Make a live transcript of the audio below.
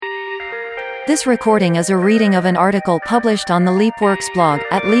This recording is a reading of an article published on the LeapWorks blog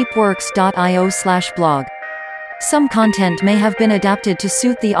at leapworks.io/blog. Some content may have been adapted to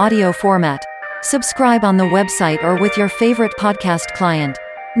suit the audio format. Subscribe on the website or with your favorite podcast client.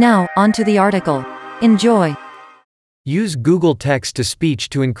 Now, on to the article. Enjoy. Use Google Text-to-Speech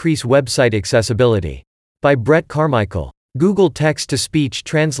to increase website accessibility. By Brett Carmichael. Google Text-to-Speech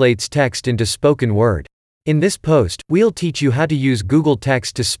translates text into spoken word. In this post, we'll teach you how to use Google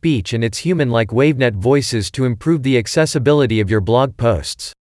Text-to-Speech and its human-like WaveNet voices to improve the accessibility of your blog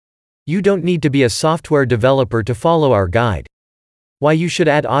posts. You don't need to be a software developer to follow our guide. Why you should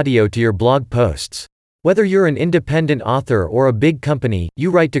add audio to your blog posts. Whether you're an independent author or a big company, you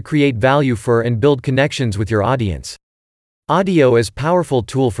write to create value for and build connections with your audience. Audio is a powerful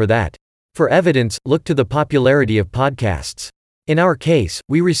tool for that. For evidence, look to the popularity of podcasts. In our case,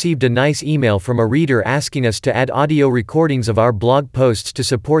 we received a nice email from a reader asking us to add audio recordings of our blog posts to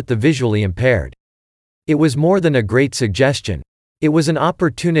support the visually impaired. It was more than a great suggestion. It was an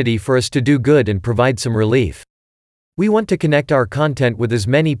opportunity for us to do good and provide some relief. We want to connect our content with as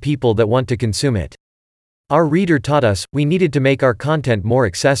many people that want to consume it. Our reader taught us we needed to make our content more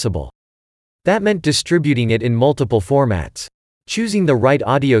accessible. That meant distributing it in multiple formats. Choosing the right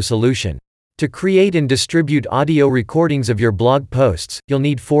audio solution. To create and distribute audio recordings of your blog posts, you'll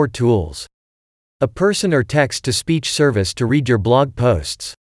need 4 tools. A person or text-to-speech service to read your blog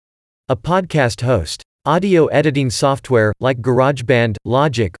posts. A podcast host. Audio editing software, like GarageBand,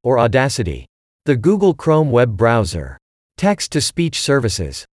 Logic, or Audacity. The Google Chrome web browser. Text-to-speech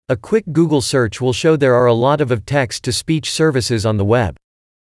services. A quick Google search will show there are a lot of text-to-speech services on the web.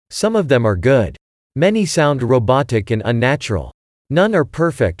 Some of them are good. Many sound robotic and unnatural. None are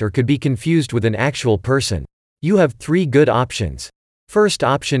perfect or could be confused with an actual person. You have 3 good options. First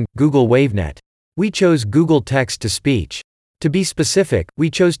option, Google WaveNet. We chose Google Text-to-Speech. To be specific, we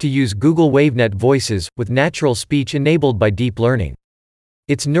chose to use Google WaveNet voices, with natural speech enabled by deep learning.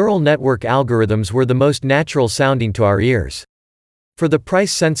 Its neural network algorithms were the most natural sounding to our ears. For the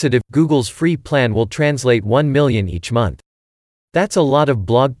price-sensitive, Google's free plan will translate 1 million each month. That's a lot of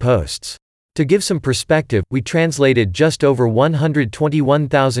blog posts. To give some perspective, we translated just over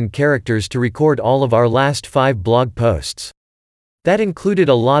 121,000 characters to record all of our last 5 blog posts. That included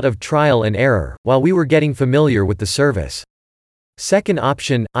a lot of trial and error, while we were getting familiar with the service. Second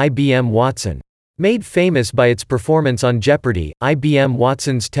option, IBM Watson. Made famous by its performance on Jeopardy! IBM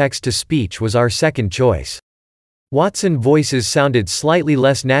Watson's text-to-speech was our second choice. Watson voices sounded slightly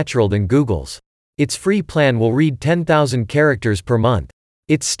less natural than Google's. Its free plan will read 10,000 characters per month.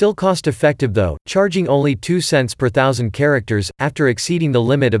 It's still cost-effective though, charging only 2 cents per 1,000 characters, after exceeding the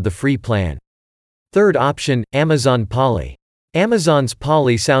limit of the free plan. Third option, Amazon Polly. Amazon's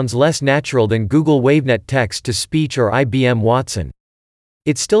Polly sounds less natural than Google WaveNet Text-to-Speech or IBM Watson.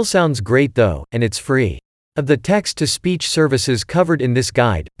 It still sounds great though, and it's free. Of the text-to-speech services covered in this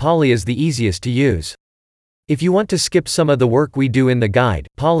guide, Polly is the easiest to use. If you want to skip some of the work we do in the guide,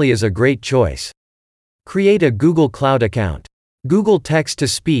 Polly is a great choice. Create a Google Cloud account. Google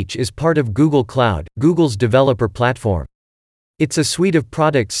Text-to-Speech is part of Google Cloud, Google's developer platform. It's a suite of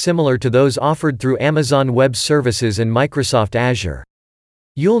products similar to those offered through Amazon Web Services and Microsoft Azure.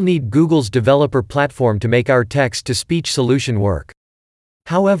 You'll need Google's developer platform to make our text-to-speech solution work.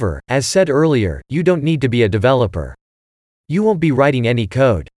 However, as said earlier, you don't need to be a developer. You won't be writing any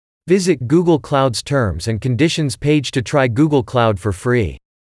code. Visit Google Cloud's Terms and Conditions page to try Google Cloud for free.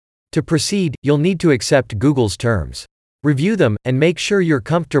 To proceed, you'll need to accept Google's terms. Review them, and make sure you're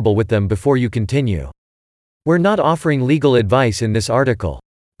comfortable with them before you continue. We're not offering legal advice in this article.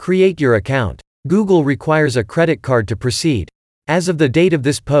 Create your account. Google requires a credit card to proceed. As of the date of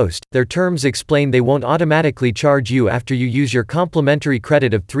this post, their terms explain they won't automatically charge you after you use your complimentary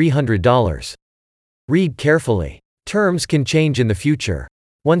credit of $300. Read carefully. Terms can change in the future.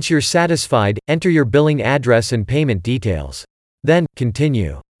 Once you're satisfied, enter your billing address and payment details. Then,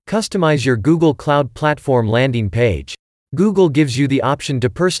 continue. Customize your Google Cloud Platform landing page. Google gives you the option to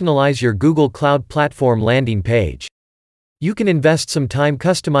personalize your Google Cloud Platform landing page. You can invest some time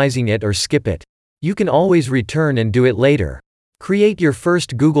customizing it or skip it. You can always return and do it later. Create your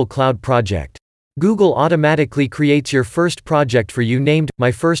first Google Cloud project. Google automatically creates your first project for you named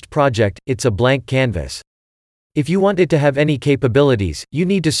My First Project. It's a blank canvas. If you want it to have any capabilities, you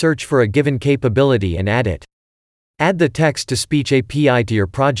need to search for a given capability and add it. Add the text-to-speech API to your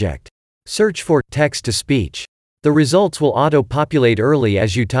project. Search for text-to-speech. The results will auto-populate early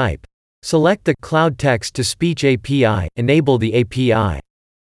as you type. Select the Cloud Text-to-Speech API, enable the API.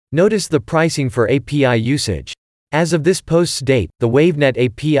 Notice the pricing for API usage. As of this post's date, the WaveNet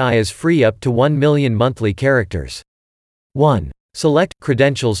API is free up to 1 million monthly characters. 1. Select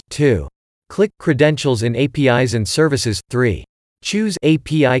Credentials. 2. Click Credentials in APIs and Services. 3. Choose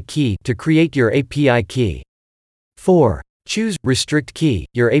API Key to create your API key. 4. Choose Restrict Key.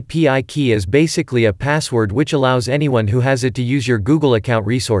 Your API key is basically a password which allows anyone who has it to use your Google account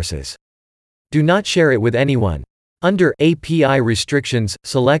resources. Do not share it with anyone. Under API Restrictions,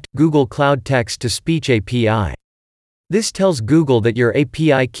 select Google Cloud Text-to-Speech API. This tells Google that your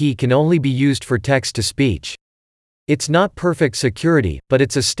API key can only be used for text-to-speech. It's not perfect security, but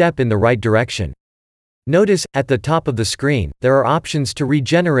it's a step in the right direction. Notice, at the top of the screen, there are options to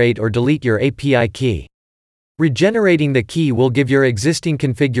regenerate or delete your API key. Regenerating the key will give your existing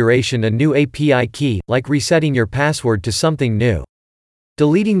configuration a new API key, like resetting your password to something new.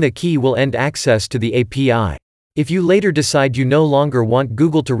 Deleting the key will end access to the API. If you later decide you no longer want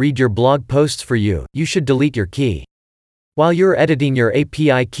Google to read your blog posts for you, you should delete your key. While you're editing your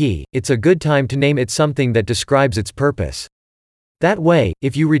API key, it's a good time to name it something that describes its purpose. That way,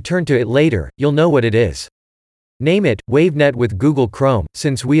 if you return to it later, you'll know what it is. Name it WaveNet with Google Chrome,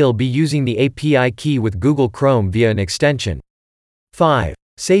 since we'll be using the API key with Google Chrome via an extension. 5.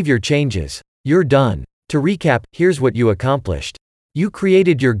 Save your changes. You're done. To recap, here's what you accomplished. You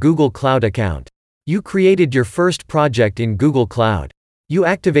created your Google Cloud account. You created your first project in Google Cloud. You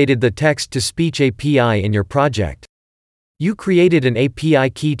activated the text-to-speech API in your project. You created an API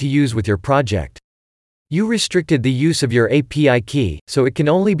key to use with your project. You restricted the use of your API key, so it can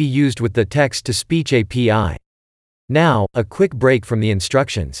only be used with the text-to-speech API. Now, a quick break from the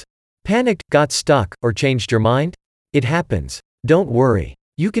instructions. Panicked, got stuck, or changed your mind? It happens. Don't worry.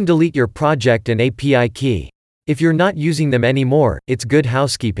 You can delete your project and API key. If you're not using them anymore, it's good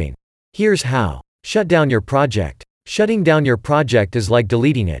housekeeping. Here's how. Shut down your project. Shutting down your project is like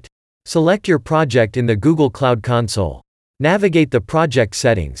deleting it. Select your project in the Google Cloud Console. Navigate the project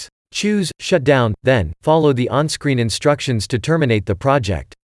settings. Choose Shut Down, then follow the on-screen instructions to terminate the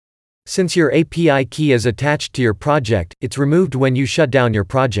project. Since your API key is attached to your project, it's removed when you shut down your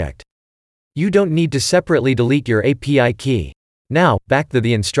project. You don't need to separately delete your API key. Now, back to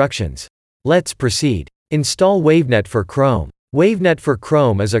the instructions. Let's proceed. Install WaveNet for Chrome. WaveNet for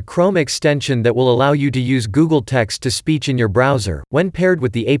Chrome is a Chrome extension that will allow you to use Google Text-to-Speech in your browser, when paired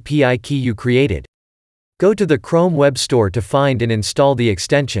with the API key you created. Go to the Chrome Web Store to find and install the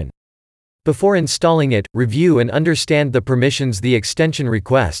extension. Before installing it, review and understand the permissions the extension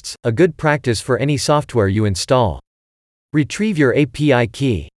requests, a good practice for any software you install. Retrieve your API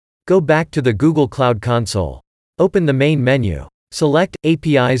key. Go back to the Google Cloud Console. Open the main menu. Select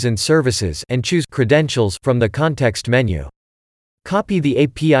APIs and Services and choose Credentials from the context menu. Copy the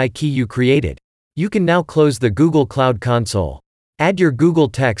API key you created. You can now close the Google Cloud Console. Add your Google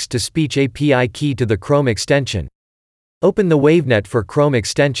Text-to-Speech API key to the Chrome extension. Open the WaveNet for Chrome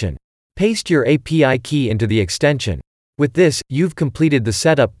extension. Paste your API key into the extension. With this, you've completed the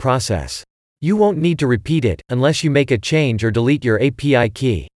setup process. You won't need to repeat it, unless you make a change or delete your API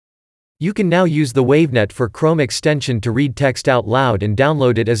key. You can now use the WaveNet for Chrome extension to read text out loud and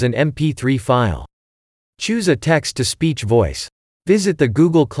download it as an MP3 file. Choose a text-to-speech voice. Visit the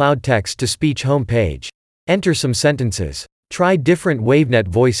Google Cloud Text-to-Speech homepage. Enter some sentences. Try different WaveNet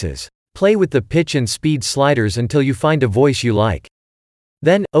voices. Play with the pitch and speed sliders until you find a voice you like.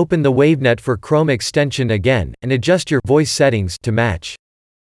 Then, open the WaveNet for Chrome extension again, and adjust your voice settings to match.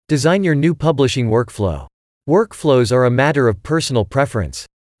 Design your new publishing workflow. Workflows are a matter of personal preference.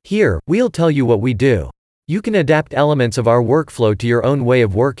 Here, we'll tell you what we do. You can adapt elements of our workflow to your own way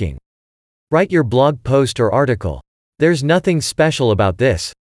of working. Write your blog post or article. There's nothing special about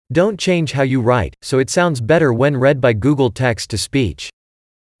this. Don't change how you write, so it sounds better when read by Google Text-to-Speech.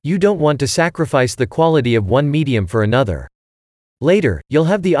 You don't want to sacrifice the quality of one medium for another. Later,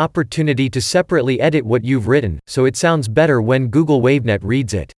 you'll have the opportunity to separately edit what you've written, so it sounds better when Google WaveNet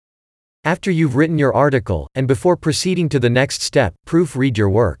reads it. After you've written your article, and before proceeding to the next step, proofread your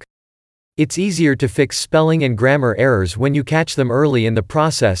work. It's easier to fix spelling and grammar errors when you catch them early in the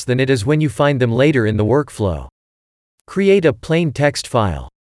process than it is when you find them later in the workflow. Create a plain text file.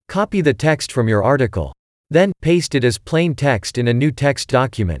 Copy the text from your article. Then, paste it as plain text in a new text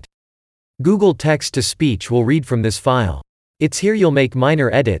document. Google Text-to-Speech will read from this file. It's here you'll make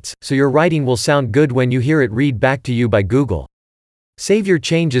minor edits, so your writing will sound good when you hear it read back to you by Google. Save your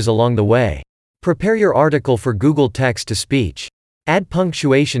changes along the way. Prepare your article for Google Text-to-Speech. Add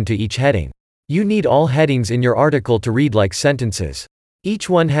punctuation to each heading. You need all headings in your article to read like sentences. Each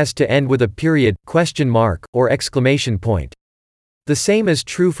one has to end with a period, question mark, or exclamation point. The same is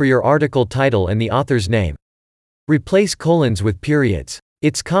true for your article title and the author's name. Replace colons with periods.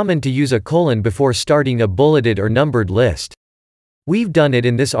 It's common to use a colon before starting a bulleted or numbered list. We've done it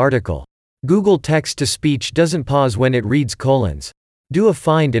in this article. Google Text-to-Speech doesn't pause when it reads colons. Do a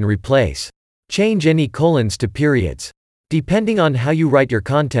find and replace. Change any colons to periods. Depending on how you write your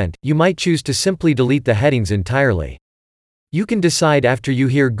content, you might choose to simply delete the headings entirely. You can decide after you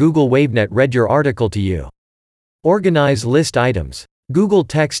hear Google WaveNet read your article to you. Organize list items. Google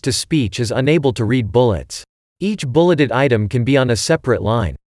Text-to-Speech is unable to read bullets. Each bulleted item can be on a separate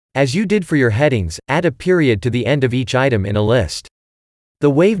line. As you did for your headings, add a period to the end of each item in a list.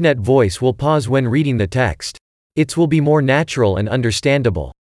 The WaveNet voice will pause when reading the text. It will be more natural and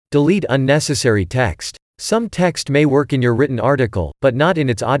understandable. Delete unnecessary text. Some text may work in your written article, but not in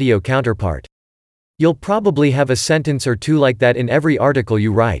its audio counterpart. You'll probably have a sentence or two like that in every article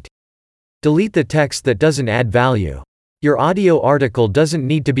you write. Delete the text that doesn't add value. Your audio article doesn't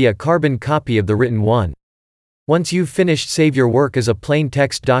need to be a carbon copy of the written one. Once you've finished, save your work as a plain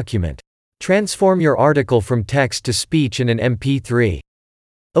text document. Transform your article from text to speech in an MP3.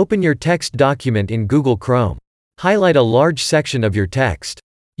 Open your text document in Google Chrome. Highlight a large section of your text.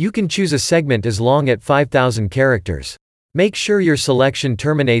 You can choose a segment as long as 5,000 characters. Make sure your selection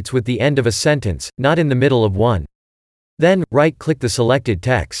terminates with the end of a sentence, not in the middle of one. Then, right-click the selected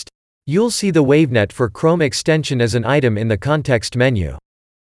text. You'll see the WaveNet for Chrome extension as an item in the context menu.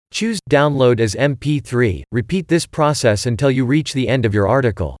 Choose Download as MP3. Repeat this process until you reach the end of your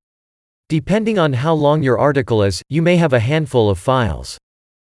article. Depending on how long your article is, you may have a handful of files.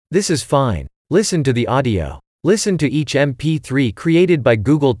 This is fine. Listen to the audio. Listen to each MP3 created by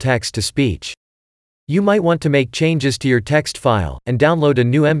Google Text-to-Speech. You might want to make changes to your text file, and download a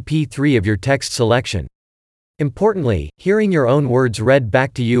new MP3 of your text selection. Importantly, hearing your own words read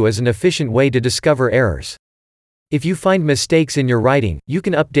back to you is an efficient way to discover errors. If you find mistakes in your writing, you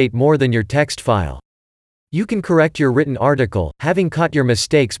can update more than your text file. You can correct your written article, having caught your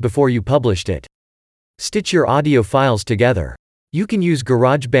mistakes before you published it. Stitch your audio files together. You can use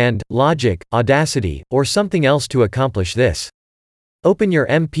GarageBand, Logic, Audacity, or something else to accomplish this. Open your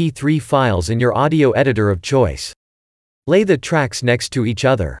MP3 files in your audio editor of choice. Lay the tracks next to each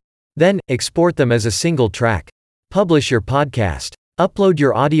other. Then, export them as a single track. Publish your podcast. Upload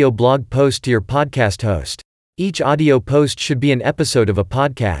your audio blog post to your podcast host. Each audio post should be an episode of a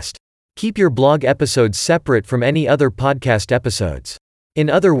podcast. Keep your blog episodes separate from any other podcast episodes. In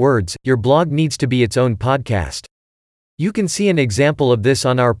other words, your blog needs to be its own podcast. You can see an example of this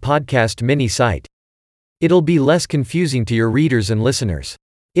on our podcast mini site. It'll be less confusing to your readers and listeners.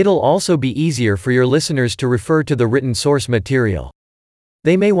 It'll also be easier for your listeners to refer to the written source material.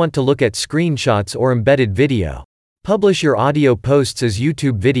 They may want to look at screenshots or embedded video. Publish your audio posts as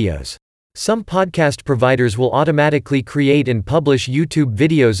YouTube videos. Some podcast providers will automatically create and publish YouTube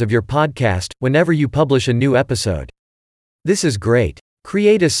videos of your podcast whenever you publish a new episode. This is great.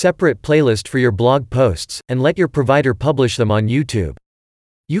 Create a separate playlist for your blog posts, and let your provider publish them on YouTube.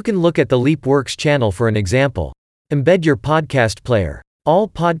 You can look at the LeapWorks channel for an example. Embed your podcast player. All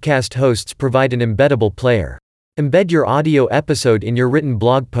podcast hosts provide an embeddable player. Embed your audio episode in your written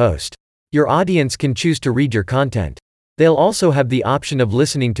blog post. Your audience can choose to read your content. They'll also have the option of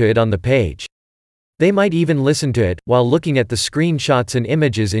listening to it on the page. They might even listen to it while looking at the screenshots and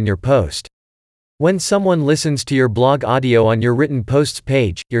images in your post. When someone listens to your blog audio on your written posts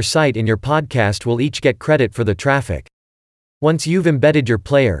page, your site and your podcast will each get credit for the traffic. Once you've embedded your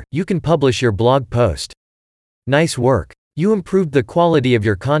player, you can publish your blog post. Nice work. You improved the quality of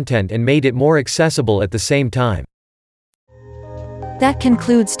your content and made it more accessible at the same time. That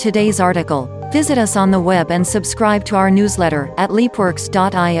concludes today's article. Visit us on the web and subscribe to our newsletter at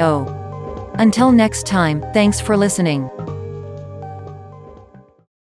leapworks.io. Until next time, thanks for listening.